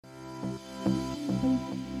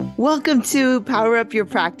Welcome to Power Up Your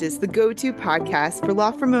Practice, the go-to podcast for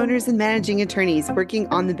law firm owners and managing attorneys working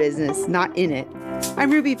on the business, not in it.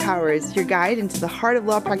 I'm Ruby Powers, your guide into the heart of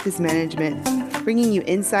law practice management, bringing you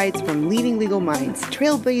insights from leading legal minds,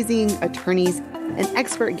 trailblazing attorneys, and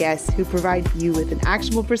expert guests who provide you with an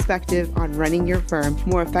actionable perspective on running your firm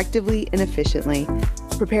more effectively and efficiently.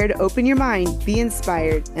 Prepare to open your mind, be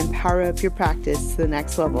inspired, and power up your practice to the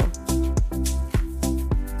next level.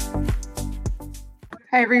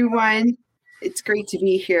 Hi, everyone. It's great to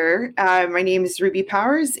be here. My name is Ruby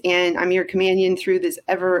Powers, and I'm your companion through this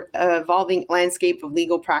ever-evolving landscape of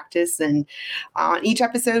legal practice. And on each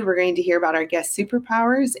episode, we're going to hear about our guest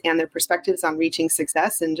superpowers and their perspectives on reaching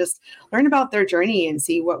success, and just learn about their journey and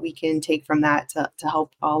see what we can take from that to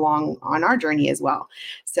help along on our journey as well.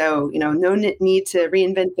 So, no need to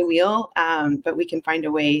reinvent the wheel, but we can find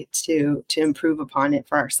a way to improve upon it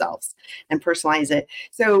for ourselves and personalize it.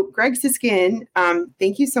 So, Greg Siskind,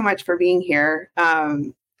 thank you so much for being here. So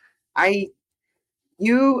I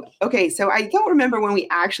don't remember when we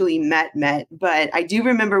actually met, but I do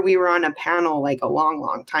remember we were on a panel like a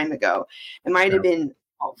long time ago. It might have been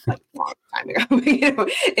a long time ago.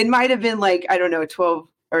 It might have been 12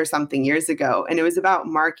 or something years ago, and it was about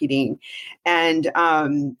marketing, and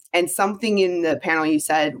something in the panel you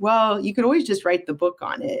said, well, you could always just write the book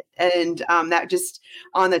on it, and that just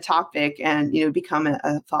on the topic, and become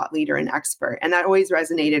a thought leader and expert, and that always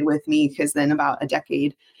resonated with me, because then about a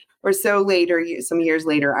decade or so later, some years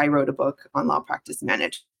later, I wrote a book on law practice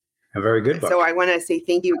management. A very good book. So I want to say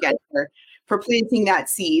thank you again for planting that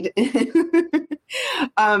seed.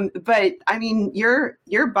 But I mean,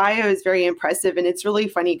 your bio is very impressive, and it's really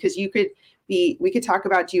funny because we could talk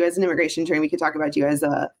about you as an immigration attorney. We could talk about you as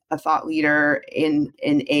a thought leader in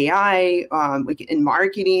AI, in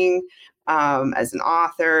marketing, as an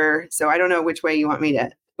author. So I don't know which way you want me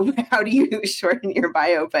to. How do you shorten your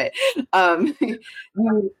bio? But and then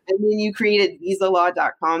you created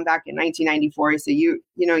VisaLaw.com back in 1994. So you're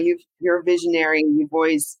a visionary. You've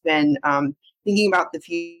always been thinking about the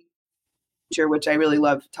future, which I really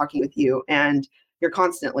love talking with you. And you're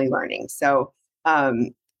constantly learning. So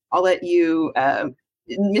I'll let you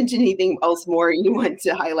mention anything else more you want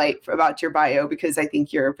to highlight about your bio, because I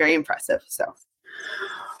think you're very impressive. So,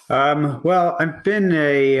 well, I've been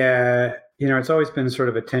it's always been sort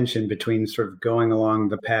of a tension between sort of going along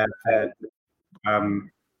the path that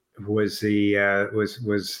was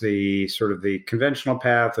the sort of the conventional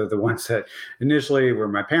path, or the ones that initially where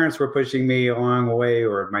my parents were pushing me along the way,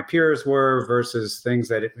 or my peers were, versus things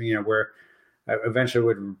that where I eventually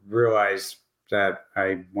would realize that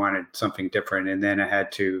I wanted something different, and then I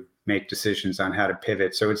had to make decisions on how to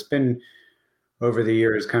pivot. So it's been over the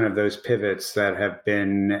years kind of those pivots that have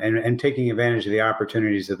been and taking advantage of the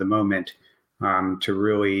opportunities of the moment. To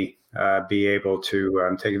really be able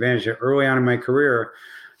to take advantage of. Early on in my career,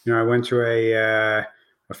 I went to a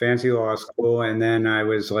fancy law school, and then I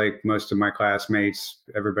was like most of my classmates.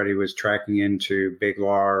 Everybody was tracking into big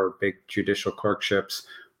law or big judicial clerkships,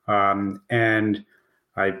 and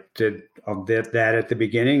I did that at the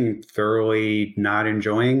beginning, thoroughly not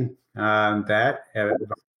enjoying that.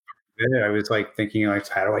 I was like thinking,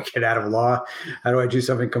 how do I get out of law? How do I do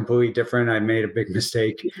something completely different? I made a big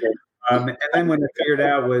mistake. And then what I figured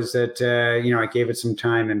out was that, I gave it some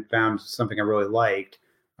time and found something I really liked,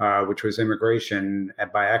 which was immigration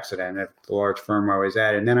by accident at the large firm I was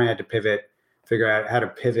at. And then I had to figure out how to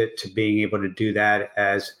pivot to being able to do that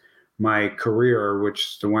as my career, which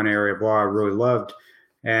is the one area of law I really loved.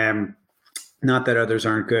 And not that others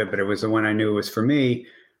aren't good, but it was the one I knew was for me,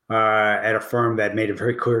 at a firm that made it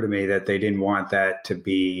very clear to me that they didn't want that to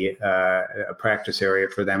be a practice area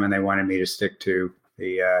for them. And they wanted me to stick to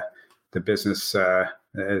the business, the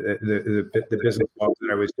business law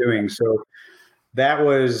that I was doing. So that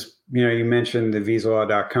was, you mentioned the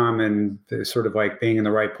VisaLaw.com and the sort of like being in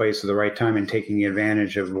the right place at the right time and taking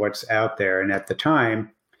advantage of what's out there. And at the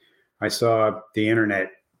time, I saw the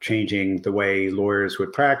internet changing the way lawyers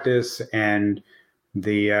would practice, and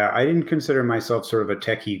I didn't consider myself sort of a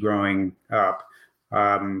techie growing up.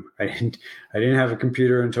 I didn't have a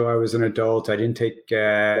computer until I was an adult. I didn't take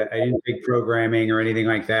programming or anything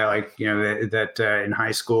like that. In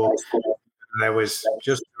high school, that was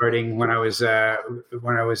just starting when I was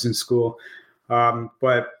in school.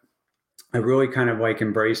 But I really kind of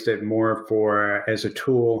embraced it more as a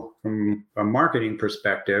tool from a marketing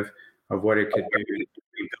perspective of what it could do to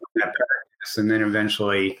build that practice, and then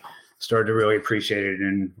eventually started to really appreciate it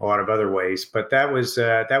in a lot of other ways. But that was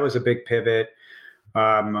a big pivot.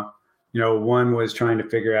 One was trying to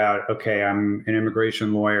figure out, okay, I'm an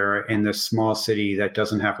immigration lawyer in this small city that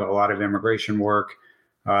doesn't have a lot of immigration work.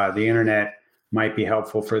 The internet might be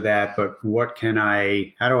helpful for that, but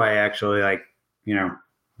how do I actually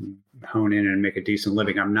hone in and make a decent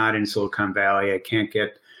living? I'm not in Silicon Valley. I can't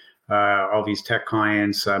get all these tech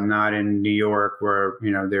clients. I'm not in New York where,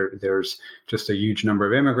 there's just a huge number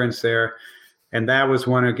of immigrants there. And that was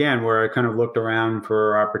one, again, where I kind of looked around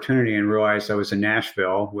for opportunity and realized I was in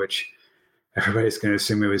Nashville, which everybody's going to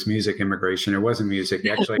assume it was music immigration. It wasn't music,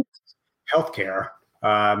 actually, healthcare.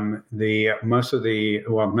 Well,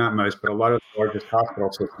 not most, but a lot of the largest hospital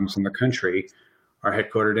systems in the country are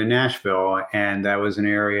headquartered in Nashville. And that was an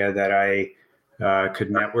area that I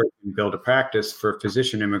could network and build a practice for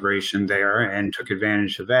physician immigration there, and took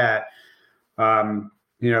advantage of that.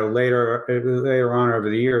 Later on over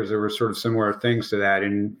the years, there were sort of similar things to that.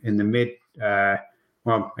 In the I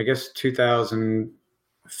guess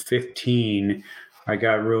 2015, I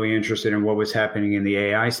got really interested in what was happening in the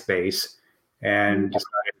AI space, and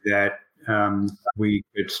decided that we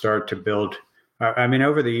could start to build.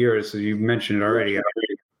 Over the years, as you mentioned already, a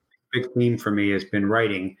big theme for me has been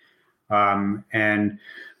writing. And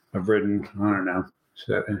I've written, I don't know,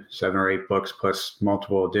 seven or eight books plus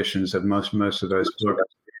multiple editions of most of those books.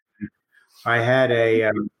 I had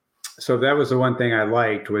so that was the one thing I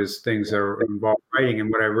liked, was things that involved writing.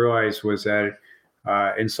 And what I realized was that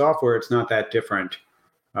in software, it's not that different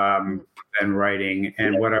than writing.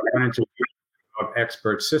 And what I wanted to do of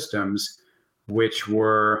expert systems, which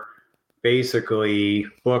were basically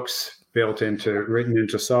books written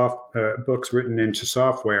into software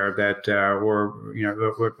that or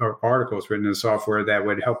articles written in software that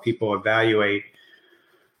would help people evaluate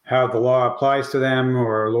how the law applies to them,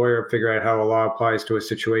 or a lawyer figure out how the law applies to a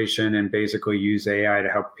situation, and basically use AI to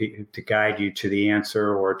help to guide you to the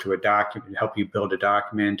answer, or to a document, help you build a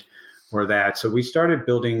document or that. So we started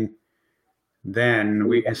building then.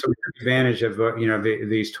 We took advantage of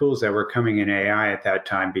these tools that were coming in AI at that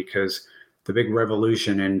time, because the big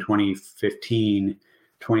revolution in 2015,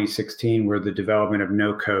 2016 were the development of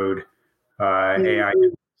no-code AI,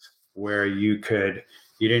 where you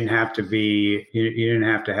didn't have to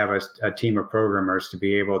have a team of programmers to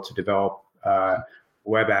be able to develop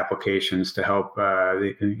web applications to help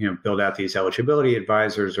build out these eligibility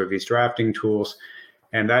advisors or these drafting tools.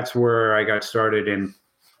 And that's where I got started in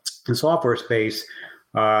the software space,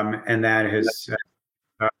 and that has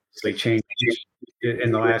changed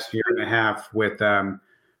in the last year and a half with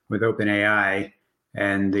OpenAI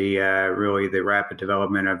and the rapid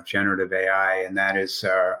development of generative AI. And that is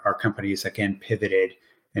our company's again pivoted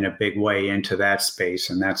in a big way into that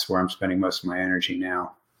space, and that's where I'm spending most of my energy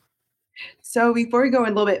now. So before we go a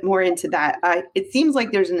little bit more into that, it seems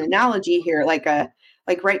like there's an analogy here, like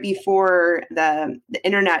right before the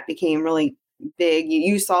internet became really big,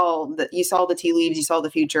 you saw the tea leaves, you saw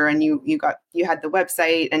the future, and you had the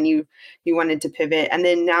website, and you wanted to pivot, and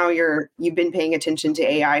then now you've been paying attention to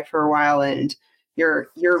AI for a while, and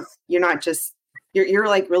you're not just you're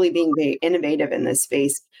like really being very innovative in this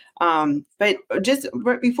space. But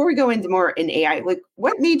before we go into more in AI, like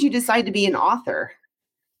what made you decide to be an author?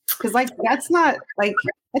 Because that takes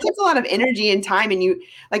a lot of energy and time, and you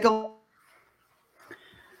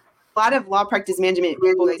a lot of law practice management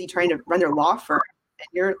people that trying to run their law firm, and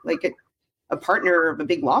you're like a partner of a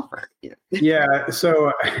big law firm. Yeah.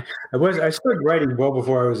 So I started writing well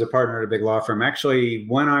before I was a partner at a big law firm. Actually,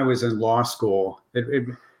 when I was in law school, it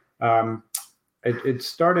It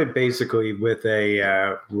started basically with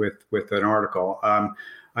an article.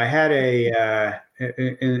 I had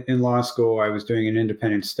in law school, I was doing an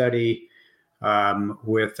independent study and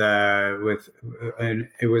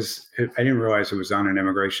it was, I didn't realize it was on an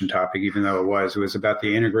immigration topic, even though it was. It was about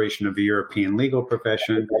the integration of the European legal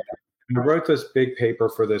profession. And I wrote this big paper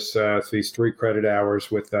for these 3 credit hours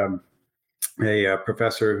with a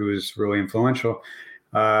professor who was really influential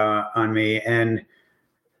on me. And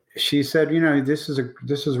she said, this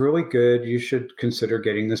is really good. You should consider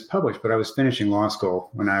getting this published. But I was finishing law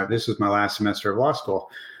school this was my last semester of law school.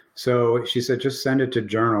 So she said, just send it to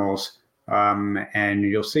journals and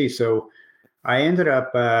you'll see. So I ended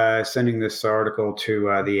up sending this article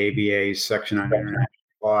to the ABA's section on international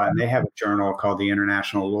law, and they have a journal called the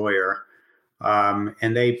International Lawyer.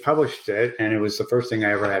 And they published it, and it was the first thing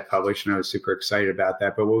I ever had published, and I was super excited about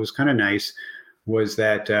that. But what was kind of nice was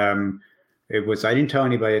that I didn't tell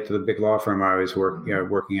anybody at the big law firm I was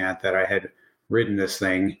working at that I had written this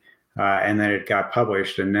thing, and then it got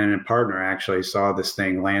published. And then a partner actually saw this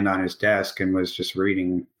thing land on his desk and was just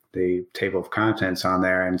reading the table of contents on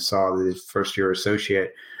there and saw the first year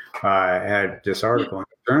associate had this article in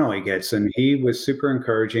the journal he gets, and he was super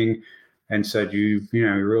encouraging and said, you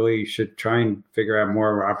really should try and figure out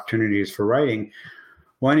more opportunities for writing.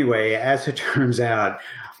 Well, anyway, as it turns out,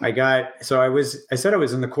 I said I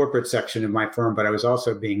was in the corporate section of my firm, but I was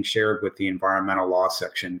also being shared with the environmental law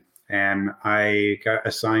section. And I got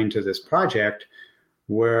assigned to this project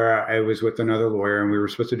where I was with another lawyer, and we were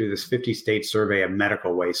supposed to do this 50 state survey of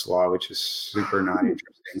medical waste law, which is super not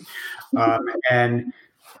interesting. And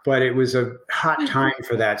but it was a hot time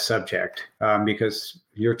for that subject because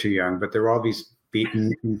you're too young. But there were all these beach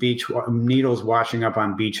needles washing up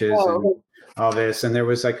on beaches and all this, and there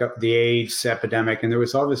was like the AIDS epidemic, and there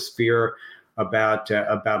was all this fear about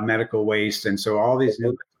medical waste, and so all these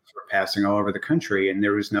news were passing all over the country, and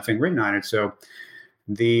there was nothing written on it. So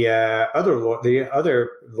the other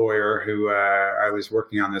lawyer who I was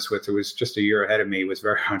working on this with, who was just a year ahead of me, was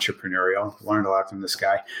very entrepreneurial. Learned a lot from this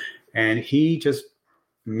guy, and he just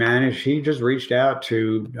reached out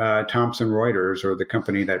to Thomson Reuters, or the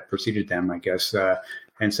company that preceded them, I guess,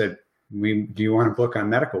 and said, do you want a book on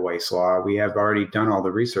medical waste law? We have already done all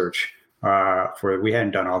the research we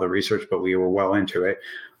hadn't done all the research, but we were well into it.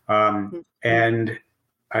 And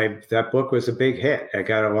that book was a big hit. I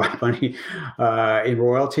got a lot of money in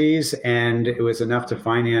royalties, and it was enough to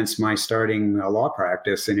finance my starting a law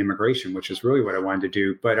practice in immigration, which is really what I wanted to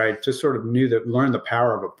do. But I just sort of learned the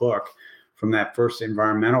power of a book from that first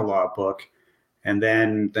environmental law book. And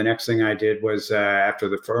then the next thing I did was after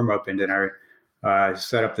the firm opened, and I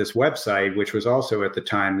set up this website, which was also, at the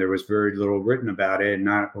time, there was very little written about it, and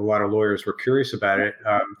not a lot of lawyers were curious about it.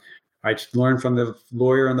 I learned from the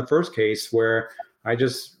lawyer in the first case, where I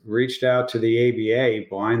just reached out to the ABA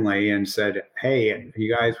blindly and said, "Hey,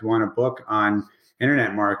 you guys want a book on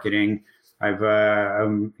internet marketing?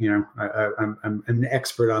 I'm an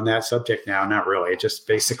expert on that subject now. Not really, just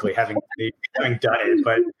basically having done it,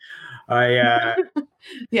 but I."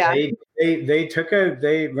 Yeah. They took a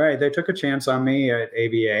chance on me at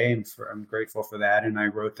ABA, and I'm grateful for that. And I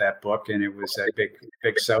wrote that book, and it was a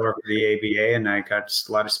big seller for the ABA, and I got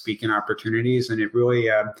a lot of speaking opportunities, and it really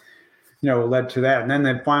led to that. And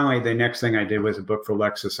then finally, the next thing I did was a book for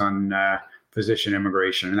Lexis on physician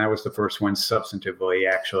immigration, and that was the first one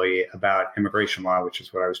substantively actually about immigration law, which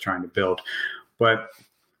is what I was trying to build. But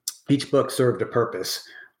each book served a purpose.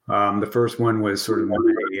 The first one was sort of a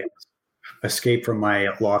escape from my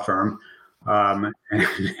law firm and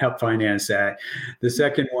help finance that. The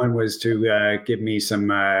second one was to give me some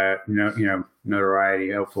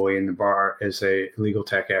notoriety, hopefully, in the bar as a legal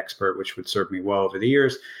tech expert, which would serve me well over the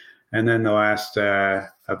years. And then the last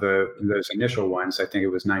of those initial ones, I think it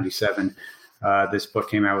was 97, this book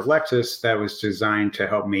came out with Lexis that was designed to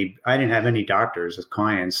help me. I didn't have any doctors as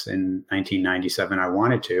clients in 1997. I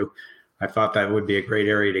wanted to. I thought that would be a great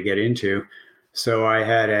area to get into. So I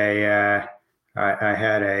had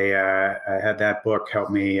that book help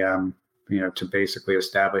me, to basically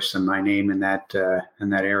establish my name in that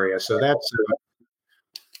area. So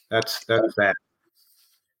that's that.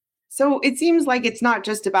 So it seems like it's not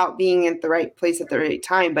just about being at the right place at the right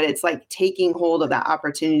time, but it's like taking hold of that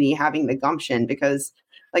opportunity, having the gumption, because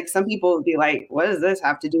like some people would be like, what does this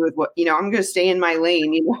have to do with what, I'm going to stay in my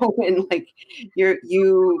lane, and like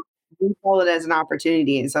you call it as an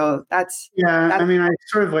opportunity. And so that's. I mean, I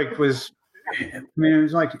sort of like it was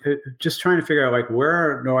like just trying to figure out, like,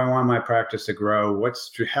 where do I want my practice to grow?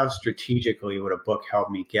 How strategically would a book help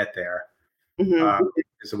me get there? Mm-hmm.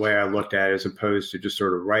 Is the way I looked at it, as opposed to just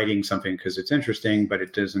sort of writing something because it's interesting, but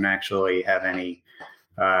it doesn't actually have any,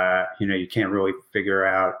 you can't really figure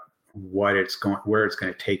out where it's going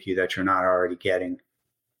to take you that you're not already getting.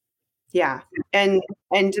 Yeah. And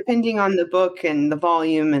depending on the book and the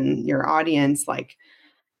volume and your audience, like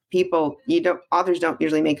authors don't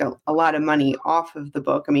usually make a lot of money off of the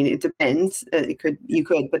book. I mean, it depends. You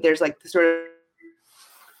could, but there's like the sort of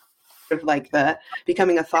like the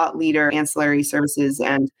becoming a thought leader, ancillary services,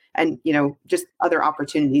 and just other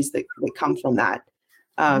opportunities that come from that.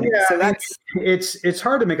 So it's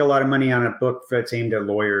hard to make a lot of money on a book that's aimed at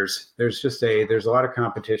lawyers. There's a lot of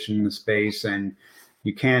competition in the space, and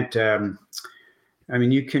you can't.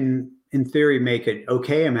 You can, in theory, make an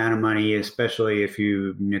okay amount of money, especially if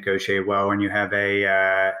you negotiate well and you have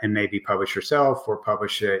and maybe publish yourself or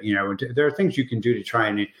publish. There are things you can do to try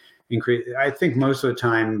and increase. I think most of the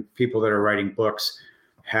time, people that are writing books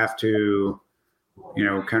have to,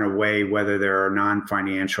 kind of weigh whether there are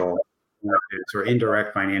non-financial benefits or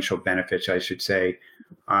indirect financial benefits, I should say,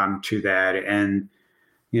 to that. And,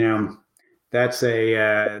 that's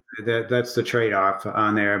that's the trade-off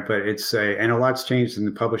on there. But and a lot's changed in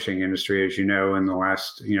the publishing industry, as you know, in the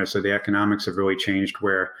last, so the economics have really changed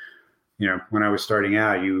where, when I was starting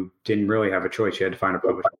out, you didn't really have a choice. You had to find a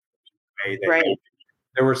publisher. Right.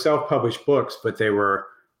 There were self-published books, but they were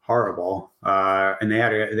horrible. And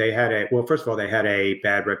well, first of all, they had a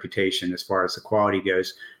bad reputation as far as the quality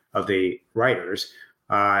goes of the writers.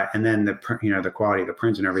 And then the quality of the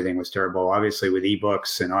print and everything was terrible. Obviously, with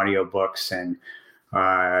ebooks and audiobooks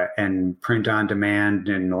and print on demand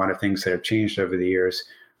and a lot of things that have changed over the years,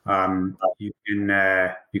 you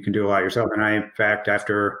can do a lot yourself. And in fact,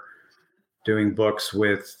 after doing books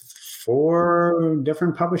with 4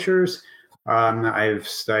 different publishers, I've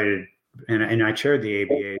started and I chaired the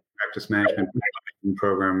ABA practice management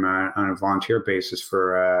program on a volunteer basis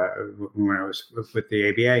for when I was with the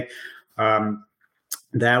ABA.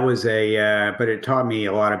 That was but it taught me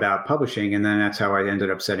a lot about publishing, and then that's how I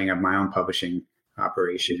ended up setting up my own publishing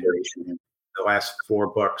operation. The last 4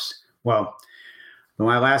 books, well,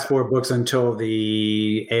 my last 4 books until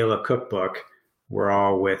the Ayla cookbook were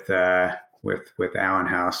all with Allen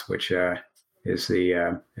House, which is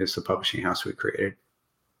the publishing house we created.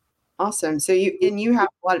 Awesome. So you have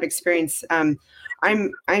a lot of experience. I'm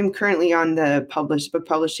currently on the book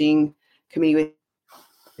publishing committee with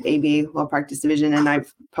ABA Law Practice Division, and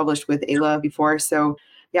I've published with Ayla before. So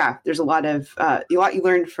yeah, there's a lot you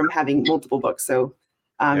learned from having multiple books. So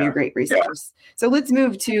you're great researchers. Yeah. So let's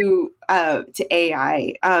move to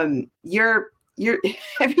AI. You're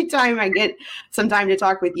every time I get some time to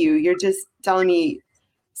talk with you, you're just telling me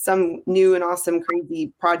some new and awesome,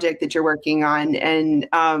 crazy project that you're working on, and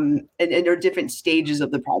there are different stages of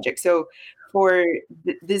the project. So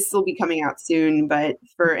this will be coming out soon,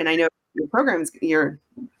 and I know your programs, I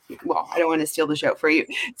don't want to steal the show for you.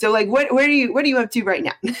 So what are you up to right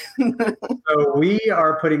now? So we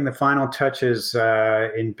are putting the final touches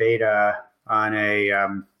in beta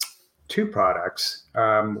on 2 products,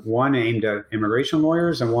 one aimed at immigration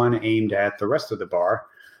lawyers and one aimed at the rest of the bar.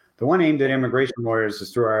 The one aimed at immigration lawyers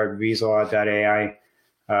is through our visalaw.ai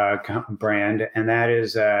brand, and that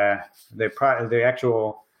is the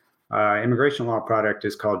actual immigration law product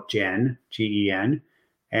is called GEN, Gen,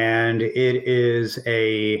 and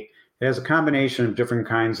it has a combination of different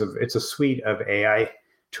kinds of. It's a suite of AI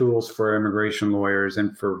tools for immigration lawyers,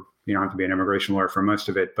 and you don't have to be an immigration lawyer for most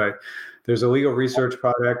of it, but there's a legal research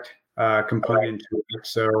product component to it.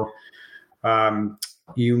 So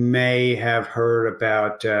you may have heard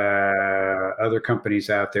about other companies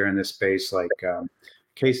out there in this space, like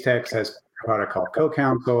Casetext has a product called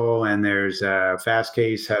CoCounsel, and there's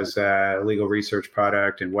Fastcase has a legal research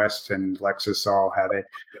product, and West and Lexis all have it.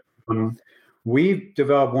 We've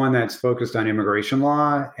developed one that's focused on immigration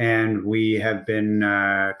law, and we have been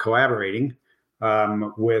collaborating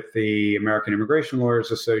with the American Immigration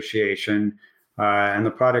Lawyers Association, and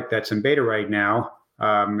the product that's in beta right now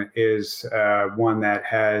is one that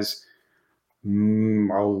has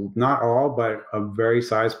not all, but a very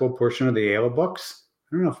sizable portion of the Ayla books.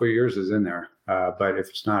 I don't know if yours is in there, but if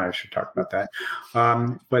it's not, I should talk about that.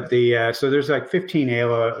 So there's 15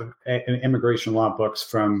 Ayla immigration law books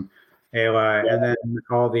from Ayla, and then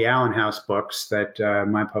all the Allen House books that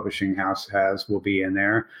my publishing house has will be in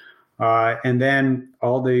there. And then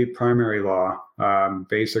all the primary law,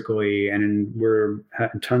 basically, and we're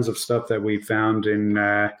having tons of stuff that we found in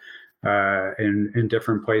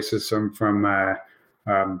different places, some from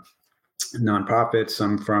nonprofits,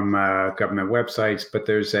 some from government websites. But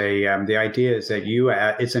there's the idea is that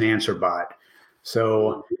it's an answer bot.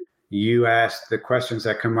 So you ask the questions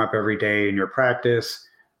that come up every day in your practice.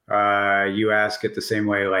 You ask it the same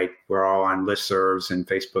way, like we're all on listservs and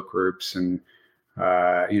Facebook groups and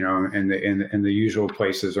in the usual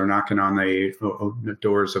places, or knocking on the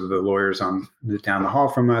doors of the lawyers down the hall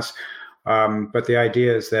from us. But the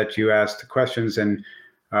idea is that you ask the questions, and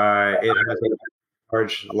it has a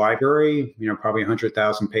large library, probably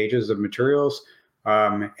 100,000 pages of materials,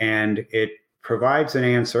 and it provides an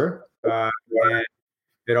answer, and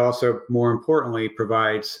it also, more importantly,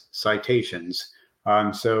 provides citations.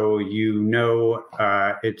 So if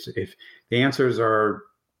the answers are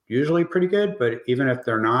usually pretty good, but even if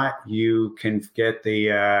they're not, you can get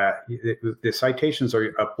the citations are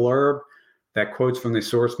a blurb that quotes from the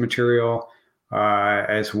source material,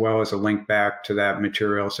 as well as a link back to that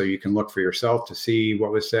material, so you can look for yourself to see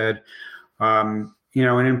what was said. And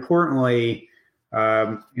importantly,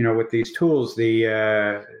 with these tools,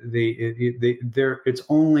 it's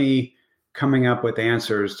only coming up with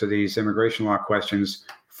answers to these immigration law questions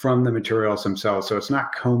from the materials themselves. So it's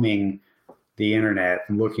not combing the internet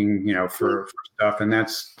and looking, for stuff. And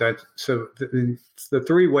that's so the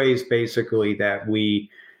 3 ways basically that we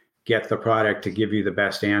get the product to give you the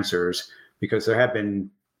best answers, because there have been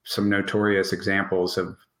some notorious examples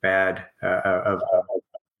of bad, of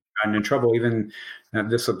gotten in trouble. Even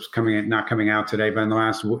this was not coming out today, but in the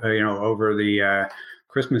last, over the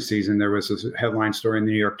Christmas season, there was this headline story in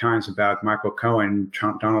the New York Times about Michael Cohen,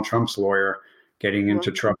 Donald Trump's lawyer, getting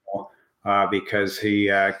into trouble because he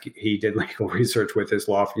did legal research with his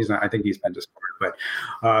law. I think he's been disbarred,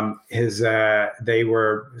 but they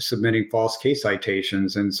were submitting false case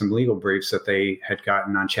citations and some legal briefs that they had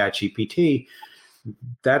gotten on ChatGPT.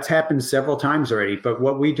 That's happened several times already. But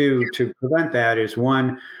what we do to prevent that is,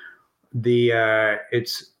 one, the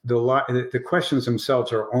questions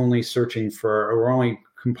themselves are only or only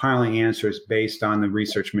compiling answers based on the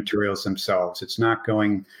research materials themselves. It's not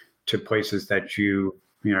going to places that you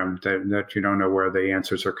don't know where the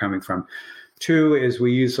answers are coming from. Two is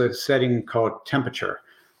we use a setting called temperature.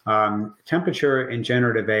 Temperature in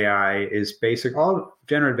generative AI is basic. All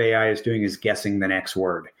generative AI is doing is guessing the next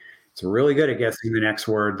word. It's really good at guessing the next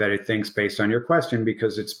word that it thinks based on your question,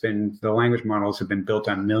 because the language models have been built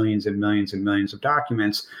on millions and millions and millions of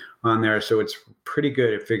documents on there. So it's pretty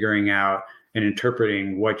good at figuring out and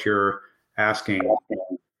interpreting what you're asking,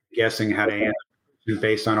 guessing how to answer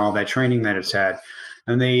based on all that training that it's had.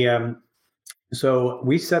 And so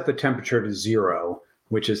we set the temperature to 0,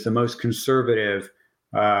 which is the most conservative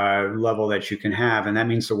level that you can have. And that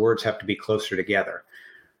means the words have to be closer together.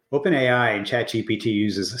 OpenAI and ChatGPT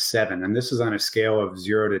uses a 7, and this is on a scale of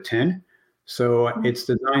 0 to 10. So it's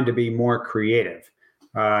designed to be more creative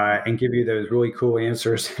and give you those really cool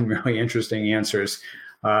answers and really interesting answers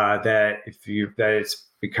that it's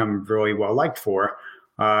become really well liked for.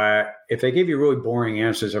 If they give you really boring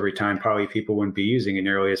answers every time, probably people wouldn't be using it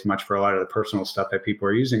nearly as much for a lot of the personal stuff that people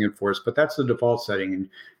are using it for. But that's the default setting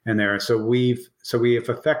in there. So we have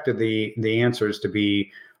affected the answers to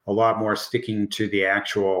be a lot more sticking to the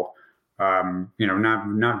actual,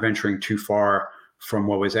 not venturing too far from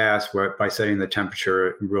what was asked by setting the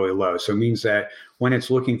temperature really low. So it means that when it's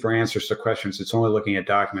looking for answers to questions, it's only looking at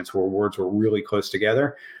documents where words were really close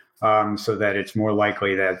together, so that it's more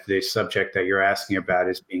likely that the subject that you're asking about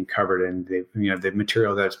is being covered, and the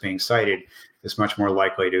material that's being cited is much more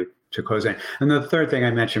likely to close in. And the third thing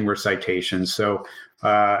I mentioned were citations. So,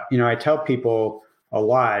 I tell people a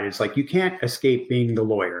lot, it's like, you can't escape being the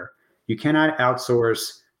lawyer. You cannot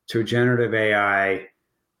outsource to generative AI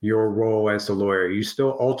your role as the lawyer. You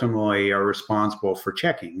still ultimately are responsible for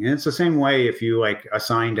checking. And it's the same way if you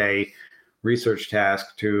assigned a research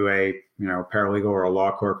task to a paralegal or a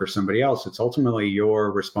law clerk or somebody else. It's ultimately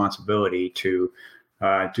your responsibility to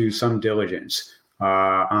do some diligence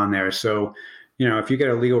on there. So, if you get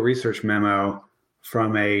a legal research memo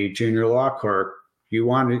from a junior law clerk, you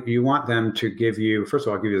want them to give you, first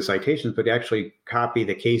of all, give you the citations, but actually copy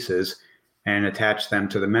the cases and attach them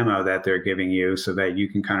to the memo that they're giving you, so that you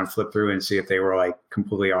can kind of flip through and see if they were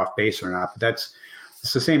completely off base or not. But it's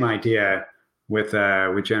the same idea with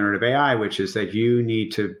generative AI, which is that you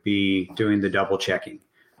need to be doing the double checking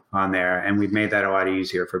on there, and we've made that a lot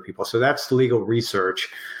easier for people. So that's legal research.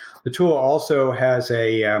 The tool also has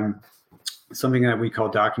something that we call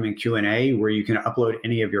document Q&A, where you can upload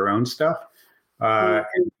any of your own stuff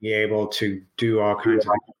and be able to do all kinds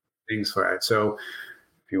of things for it. So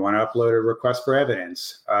if you want to upload a request for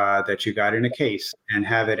evidence that you got in a case and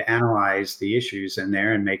have it analyze the issues in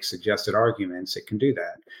there and make suggested arguments, it can do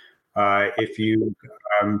that. If you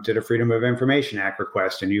did a Freedom of Information Act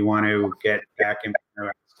request and you want to get back and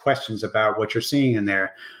questions about what you're seeing in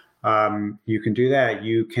there, you can do that.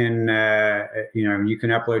 You can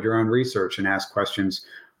upload your own research and ask questions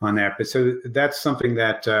on that. But so that's something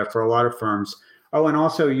that for a lot of firms. Oh, and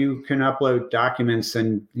also you can upload documents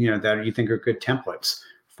and that you think are good templates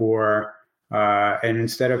for, and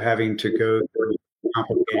instead of having to go through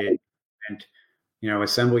complicated and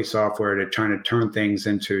assembly software to try to turn things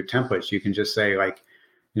into templates, you can just say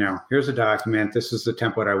here's a document. This is the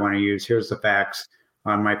template I want to use. Here's the facts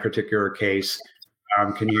on my particular case.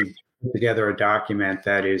 Can you put together a document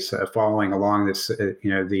that is following along this,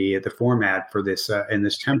 the format for this in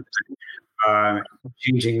this template,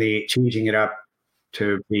 changing it up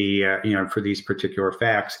to be, for these particular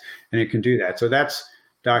facts, and it can do that. So that's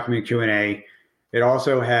document Q&A. It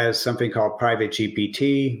also has something called private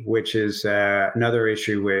GPT, which is another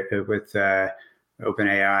issue with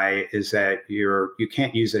OpenAI, is that you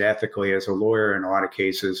can't use it ethically as a lawyer in a lot of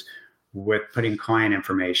cases with putting client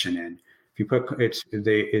information in. If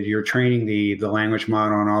you you're training the language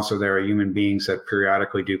model, and also there are human beings that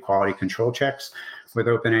periodically do quality control checks with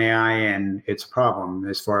OpenAI, and it's a problem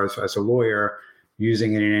as far as a lawyer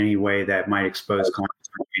using it in any way that might expose client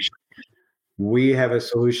information. We have a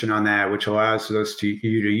solution on that, which allows you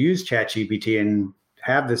to use ChatGPT and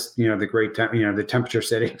have this, the great, the temperature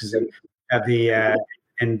settings, and have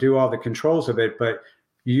and do all the controls of it, but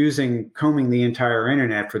combing the entire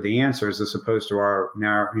internet for the answers as opposed to our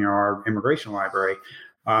immigration library.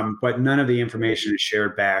 But none of the information is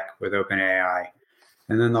shared back with OpenAI.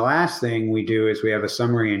 And then the last thing we do is we have a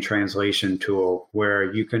summary and translation tool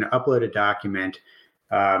where you can upload a document.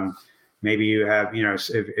 Maybe you have,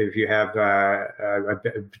 if you have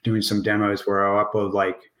doing some demos where I'll upload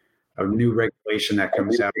like a new regulation that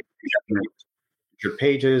comes out, your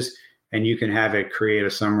pages, and you can have it create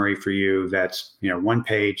a summary for you that's 1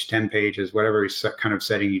 page, 10 pages, whatever kind of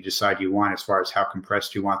setting you decide you want as far as how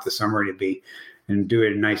compressed you want the summary to be, and do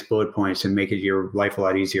it in nice bullet points and make it your life a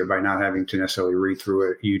lot easier by not having to necessarily read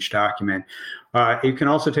through a huge document. You can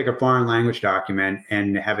also take a foreign language document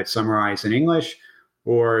and have it summarized in English,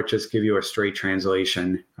 or just give you a straight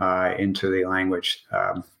translation into the language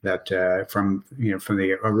that from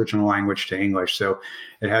the original language to English. So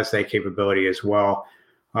it has that capability as well.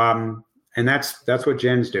 And that's what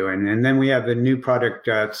Jen's doing. And then we have the new product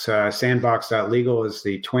that's sandbox.legal is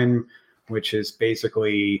the twin, which is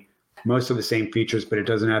basically most of the same features, but it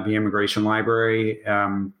doesn't have the immigration library.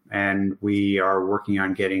 And we are working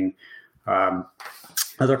on getting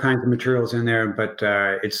other kinds of materials in there, but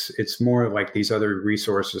it's more like these other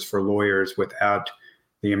resources for lawyers without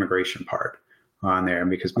the immigration part on there,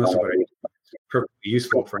 because most of it is perfectly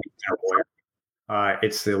useful for any lawyer.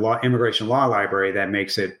 It's the immigration law library that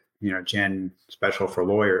makes it, Jen, special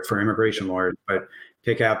for immigration lawyers, but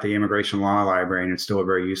take out the immigration law library and it's still a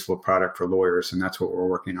very useful product for lawyers. And that's what we're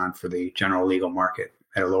working on for the general legal market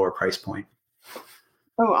at a lower price point.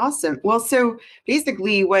 Oh, awesome. Well, so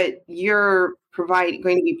basically what you're going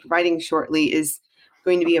to be providing shortly is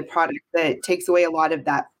going to be a product that takes away a lot of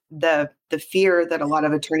that, the fear that a lot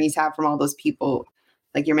of attorneys have from all those people,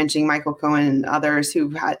 like you're mentioning Michael Cohen and others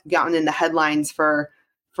who've gotten in the headlines for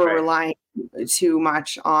right. Relying too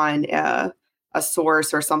much on a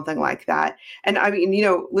source or something like that. And I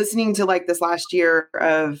mean, listening to like this last year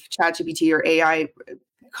of ChatGPT or AI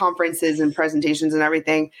conferences and presentations and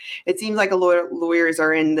everything, it seems like a lot of lawyers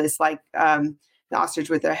are in this like the ostrich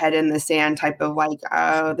with their head in the sand type of like,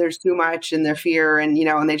 there's too much and their fear and,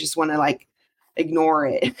 and they just want to like ignore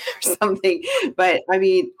it or something. But I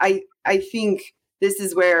mean, I think this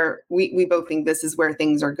is where we both think this is where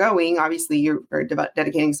things are going. Obviously, you are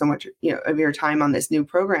dedicating so much, of your time on this new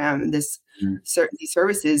program, these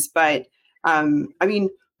services. But I mean,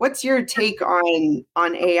 what's your take on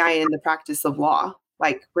AI in the practice of law?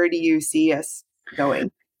 Like, where do you see us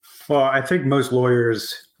going? Well, I think most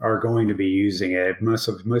lawyers are going to be using it.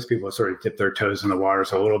 Most people sort of dip their toes in the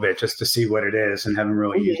waters a little bit just to see what it is and haven't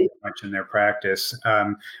really used it much in their practice.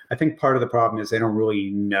 I think part of the problem is they don't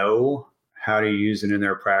really know how to use it in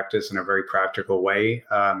their practice in a very practical way.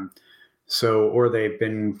 Or they've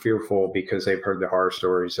been fearful because they've heard the horror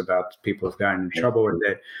stories about people who've gotten in trouble with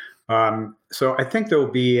it. So I think there'll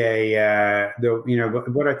be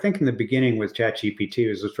what I think in the beginning with ChatGPT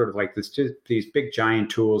is sort of like these big giant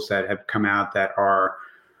tools that have come out that are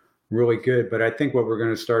really good. But I think what we're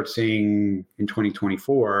going to start seeing in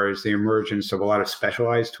 2024 is the emergence of a lot of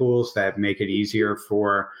specialized tools that make it easier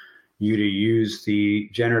for you to use the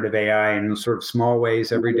generative AI in sort of small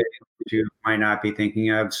ways every day that you might not be thinking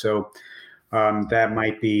of. So that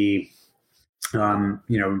might be,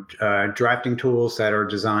 drafting tools that are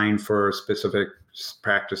designed for specific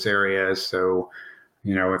practice areas. So,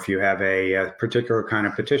 if you have a particular kind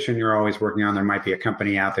of petition you're always working on, there might be a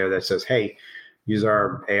company out there that says, hey, use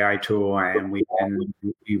our AI tool and we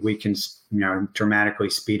can dramatically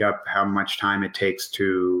speed up how much time it takes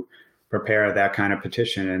to prepare that kind of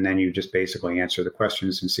petition. And then you just basically answer the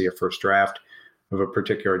questions and see a first draft of a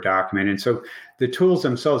particular document. And so the tools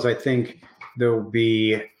themselves, I think there'll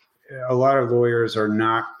be a lot of lawyers are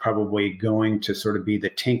not probably going to sort of be the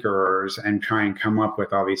tinkerers and try and come up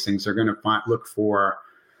with all these things. They're going to look for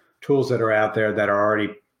tools that are out there that are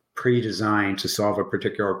already pre-designed to solve a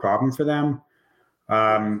particular problem for them.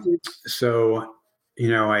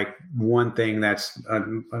 Like one thing that's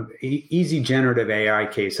an easy generative AI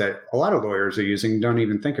case that a lot of lawyers are using, don't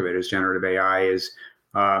even think of it as generative AI, is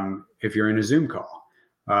if you're in a Zoom call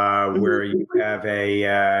where you have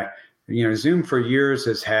Zoom for years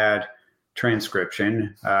has had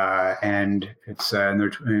transcription and it's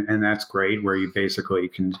and that's great, where you basically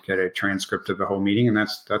can get a transcript of the whole meeting, and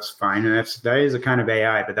that's fine, and that is a kind of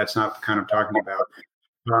AI, but that's not the kind I'm talking about.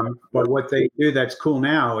 But what they do that's cool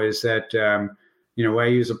now is that I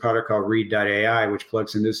use a product called read.ai, which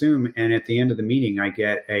plugs into Zoom, and at the end of the meeting I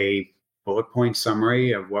get a bullet point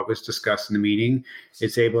summary of what was discussed in the meeting.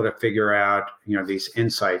 It's able to figure out these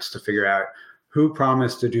insights to figure out who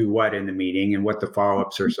promised to do what in the meeting and what the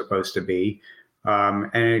follow-ups are supposed to be. And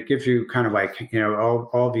it gives you kind of like,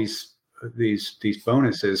 all these these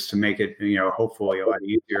bonuses to make it, hopefully a lot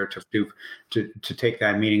easier to do, to take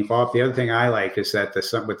that meaningful off. The other thing I like is that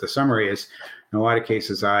with the summary is, in a lot of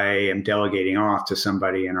cases, I am delegating off to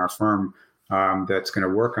somebody in our firm that's going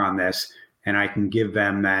to work on this, and I can give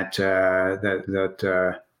them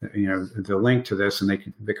the link to this, and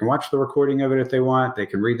they can watch the recording of it if they want. They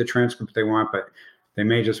can read the transcript if they want, but they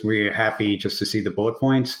may just be happy just to see the bullet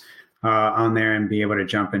points on there and be able to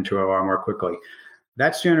jump into it a lot more quickly.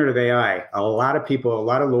 That's generative AI. A lot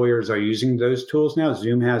of lawyers are using those tools now.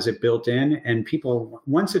 Zoom has it built in, and people,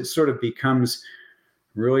 once it sort of becomes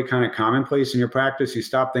really kind of commonplace in your practice, you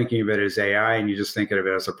stop thinking of it as AI and you just think of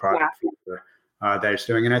it as a product feature that it's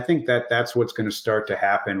doing. And I think that that's what's going to start to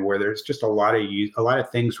happen, where there's just a lot of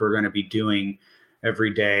things we're going to be doing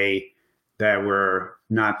every day that we're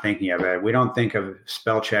not thinking of it. We don't think of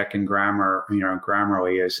spell check and grammar,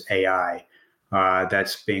 Grammarly as AI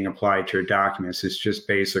that's being applied to your documents. It's just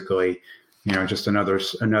basically, just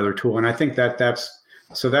another tool. And I think that's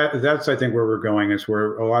I think where we're going, is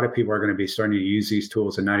where a lot of people are going to be starting to use these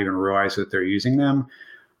tools and not even realize that they're using them.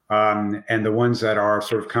 And the ones that are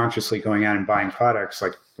sort of consciously going out and buying products,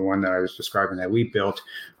 like the one that I was describing that we built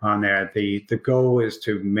on there, the goal is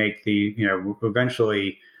to make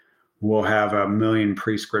eventually we'll have 1 million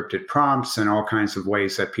pre-scripted prompts and all kinds of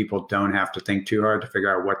ways that people don't have to think too hard to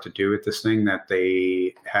figure out what to do with this thing that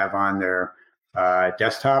they have on their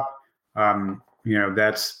desktop.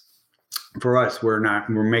 That's, for us, we're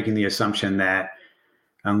making the assumption that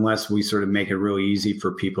unless we sort of make it really easy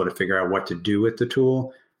for people to figure out what to do with the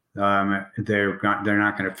tool, they're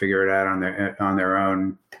not going to figure it out on their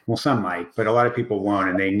own. Well, some might, but a lot of people won't,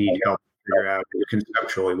 and they need help to figure out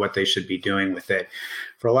conceptually what they should be doing with it.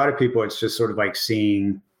 For a lot of people, it's just sort of like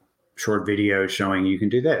seeing short videos showing you can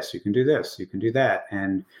do this, you can do this, you can do that,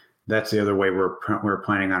 and that's the other way we're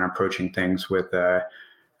planning on approaching things, with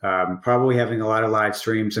probably having a lot of live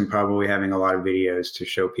streams and probably having a lot of videos to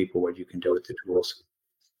show people what you can do with the tools.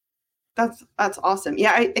 That's awesome.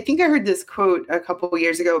 Yeah, I think I heard this quote a couple of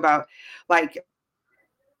years ago about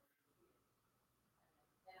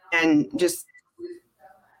and just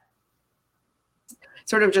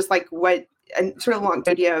sort of just like what, and sort of long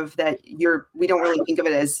idea of that we don't really think of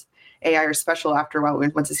it as AI or special after a while,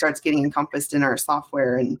 once it starts getting encompassed in our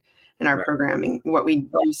software and in our programming, what we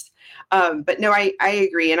use. But no, I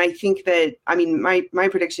agree. And I think that, my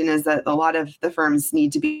prediction is that a lot of the firms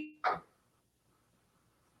need to be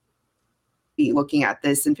looking at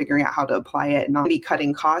this and figuring out how to apply it, and not be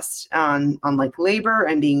cutting costs on like labor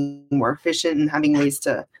and being more efficient and having ways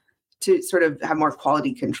to sort of have more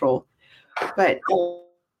quality control. But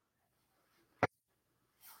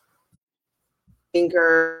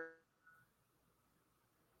thinker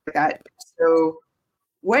that. So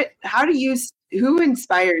who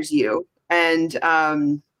inspires you, and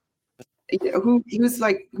who do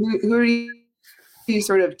you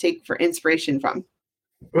sort of take for inspiration from?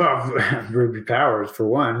 Well, Ruby Powers for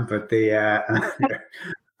one, but I love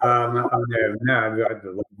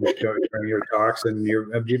your talks, and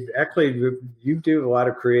you do a lot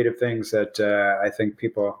of creative things that I think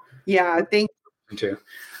people thank you.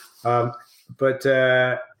 But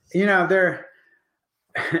they're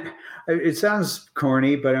it sounds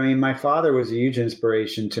corny, but my father was a huge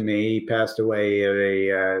inspiration to me. He passed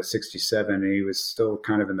away at 67, and he was still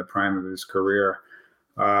kind of in the prime of his career.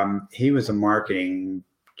 He was a marketing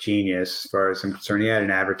genius, as far as I'm concerned. He had an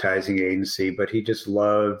advertising agency, but he just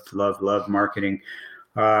loved marketing.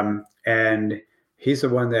 And he's the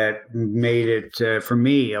one that made it for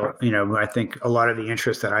me. I think a lot of the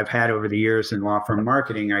interest that I've had over the years in law firm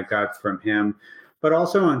marketing, I got from him, but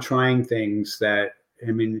also on trying things that,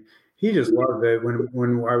 he just loved it.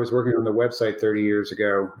 When I was working on the website 30 years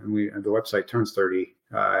ago, and the website turns 30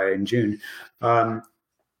 in June.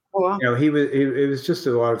 Oh, wow. It was just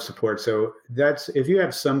a lot of support. So if you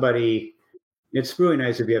have somebody, it's really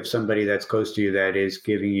nice if you have somebody that's close to you that is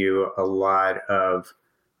giving you a lot of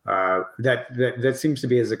that seems to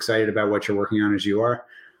be as excited about what you're working on as you are.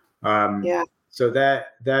 So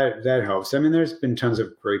that helps. There's been tons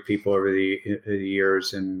of great people over the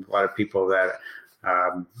years, and a lot of people that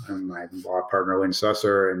my law partner Lynn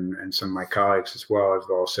Susser and some of my colleagues as well have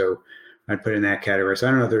also. I'd put in that category. So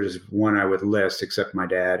I don't know if there's one I would list except my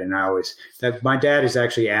dad. And my dad is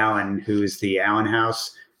actually Alan, who is the Allen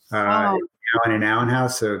House, Alan and Allen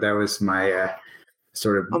House. So that was my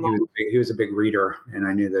he was a big reader. And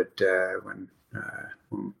I knew that when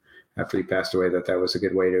after he passed away, that was a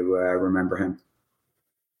good way to remember him.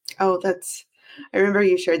 Oh, I remember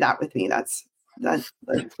you shared that with me. That's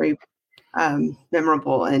very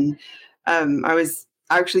memorable. And I was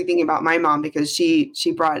actually thinking about my mom, because she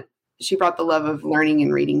she brought the love of learning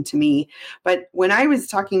and reading to me. But when I was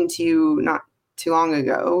talking to you not too long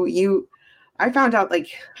ago, I found out, like,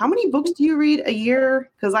 how many books do you read a year?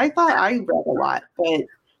 Because I thought I read a lot, but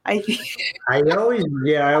I think I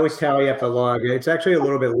always tally up the log. It's actually a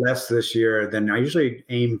little bit less this year than I usually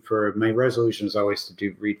aim for. My resolution is always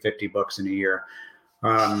to read 50 books in a year.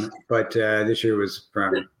 But this year was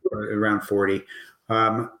around 40.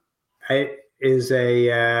 I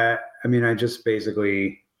just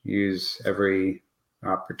basically use every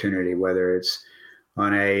opportunity, whether it's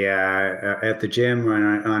on at the gym,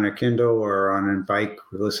 on a Kindle, or on a bike,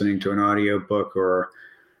 listening to an audio book, or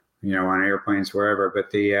on airplanes, wherever. But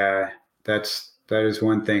that is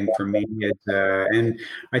one thing for me. And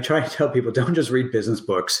I try to tell people, don't just read business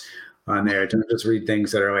books on there. Don't just read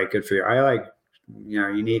things that are like good for you. I like,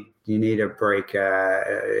 you need a break,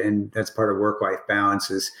 and that's part of work-life balance,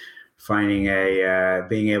 is finding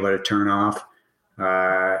being able to turn off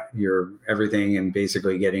your everything and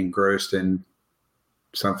basically getting engrossed in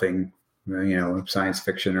something, science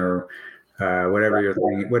fiction or whatever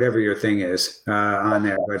your thing is on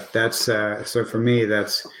there. But that's so for me,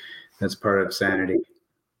 that's part of sanity.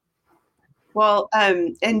 well,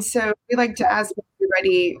 and so we like to ask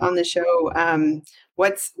everybody on the show,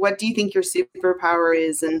 what do you think your superpower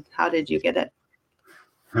is, and how did you get it?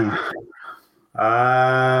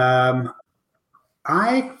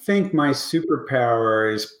 I think my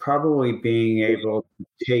superpower is probably being able to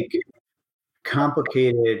take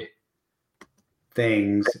complicated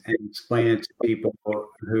things and explain it to people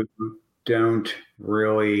who don't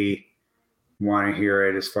really want to hear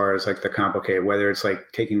it, as far as like the complicated, whether it's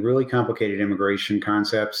like taking really complicated immigration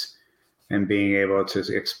concepts and being able to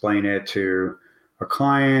explain it to a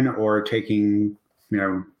client, or taking,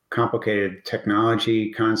 complicated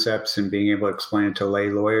technology concepts and being able to explain it to lay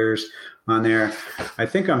lawyers on there. I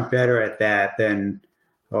think I'm better at that than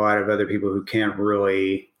a lot of other people who can't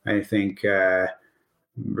really, I think,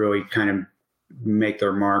 really kind of make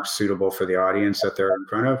their marks suitable for the audience that they're in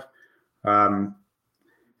front of.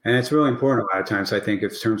 And it's really important a lot of times, I think, in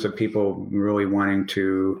terms of people really wanting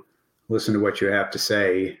to listen to what you have to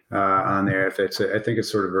say on there. I think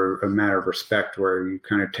it's sort of a matter of respect, where you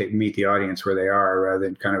kind of meet the audience where they are, rather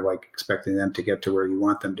than kind of like expecting them to get to where you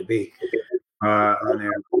want them to be on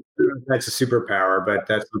there. That's a superpower, but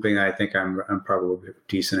that's something that I think I'm probably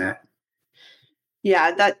decent at.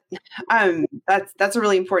 Yeah, that's a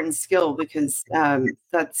really important skill, because I've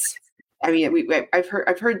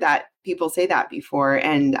heard that people say that before,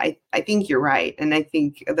 and I think you're right. And I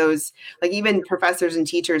think those, like, even professors and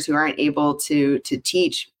teachers who aren't able to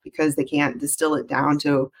teach because they can't distill it down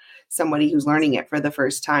to somebody who's learning it for the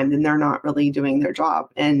first time, then they're not really doing their job.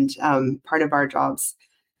 And part of our jobs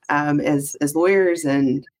as lawyers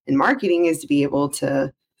and in marketing is to be able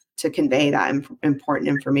to convey that important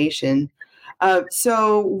information.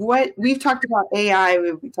 So what we've talked about AI,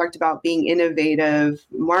 we've talked about being innovative,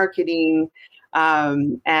 marketing,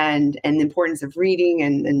 and the importance of reading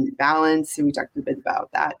and balance. And we talked a bit about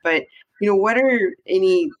that. But do you have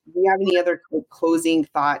any other closing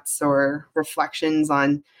thoughts or reflections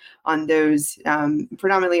on those?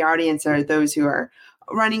 Predominantly, our audience are those who are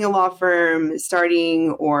running a law firm,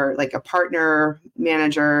 starting, or like a partner,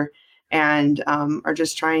 manager, and are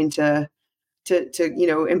just trying to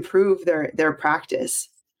improve their practice.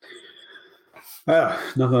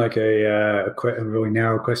 Nothing like a really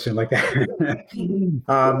narrow question like that.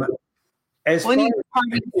 As far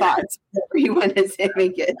as thoughts, you want to say,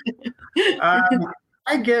 make it.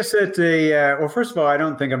 I guess that well, first of all, I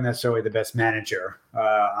don't think I'm necessarily the best manager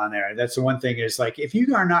on there. That's the one thing, is like, if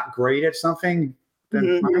you are not great at something,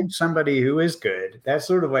 then find somebody who is good. That's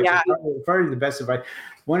sort of like probably the best advice.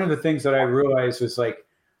 One of the things that I realized was, like,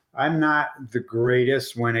 I'm not the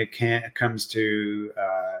greatest when it comes to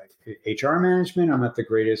HR management. I'm not the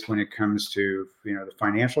greatest when it comes to the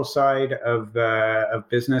financial side of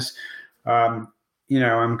business. I'm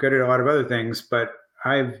good at a lot of other things, but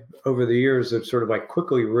I've over the years have sort of like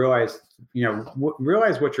quickly realized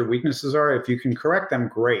what your weaknesses are. If you can correct them,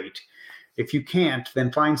 great. If you can't,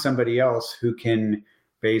 then find somebody else who can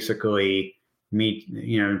basically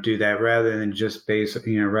do that, rather than just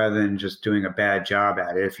doing a bad job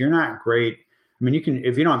at it. If you're not great, I mean,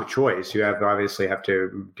 if you don't have a choice, you obviously have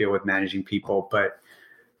to deal with managing people. But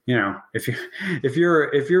if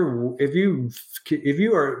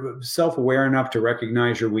you are self-aware enough to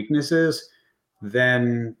recognize your weaknesses,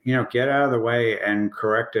 then get out of the way and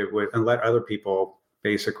correct it and let other people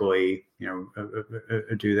basically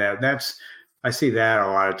do that. I see that a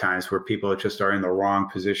lot of times, where people just are in the wrong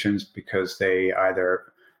positions because they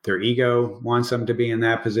either their ego wants them to be in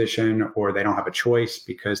that position, or they don't have a choice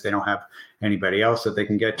because they don't have anybody else that they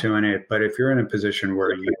can get to in it. But if you're in a position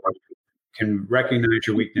where you can recognize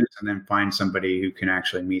your weakness and then find somebody who can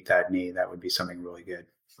actually meet that need, that would be something really good.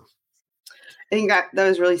 I think that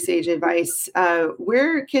was really sage advice.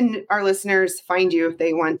 Where can our listeners find you if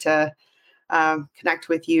they want to connect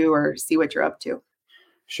with you or see what you're up to?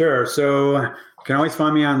 Sure. So you can always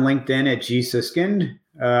find me on LinkedIn at Siskind,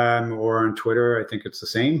 or on Twitter. I think it's the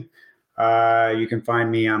same. You can find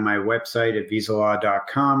me on my website at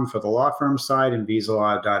visalaw.com for the law firm side and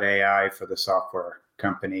visalaw.ai for the software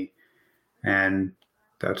company. And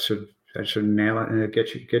that should nail it and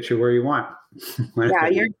get you where you want. Yeah,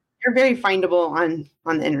 you're very findable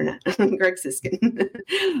on the internet, Greg Siskind,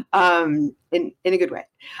 in a good way.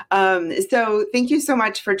 So thank you so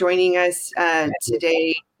much for joining us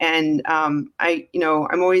today. And I'm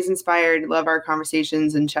always inspired. Love our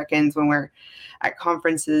conversations and check-ins when we're at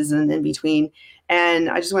conferences and in between. And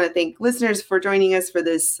I just want to thank listeners for joining us for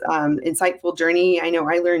this insightful journey. I know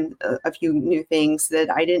I learned a few new things that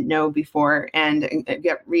I didn't know before and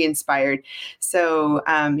get re-inspired. So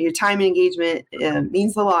your time and engagement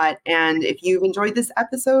means a lot. And if you've enjoyed this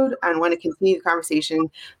episode and want to continue the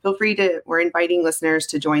conversation, feel free we're inviting listeners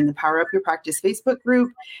to join the Power Up Your Practice Facebook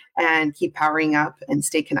group and keep powering up and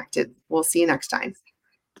stay connected. We'll see you next time.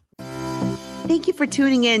 Thank you for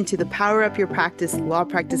tuning in to the Power Up Your Practice Law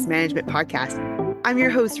Practice Management podcast. I'm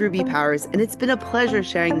your host, Ruby Powers, and it's been a pleasure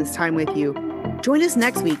sharing this time with you. Join us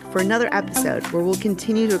next week for another episode where we'll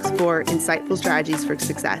continue to explore insightful strategies for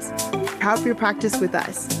success. Power Up Your Practice with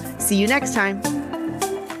us. See you next time.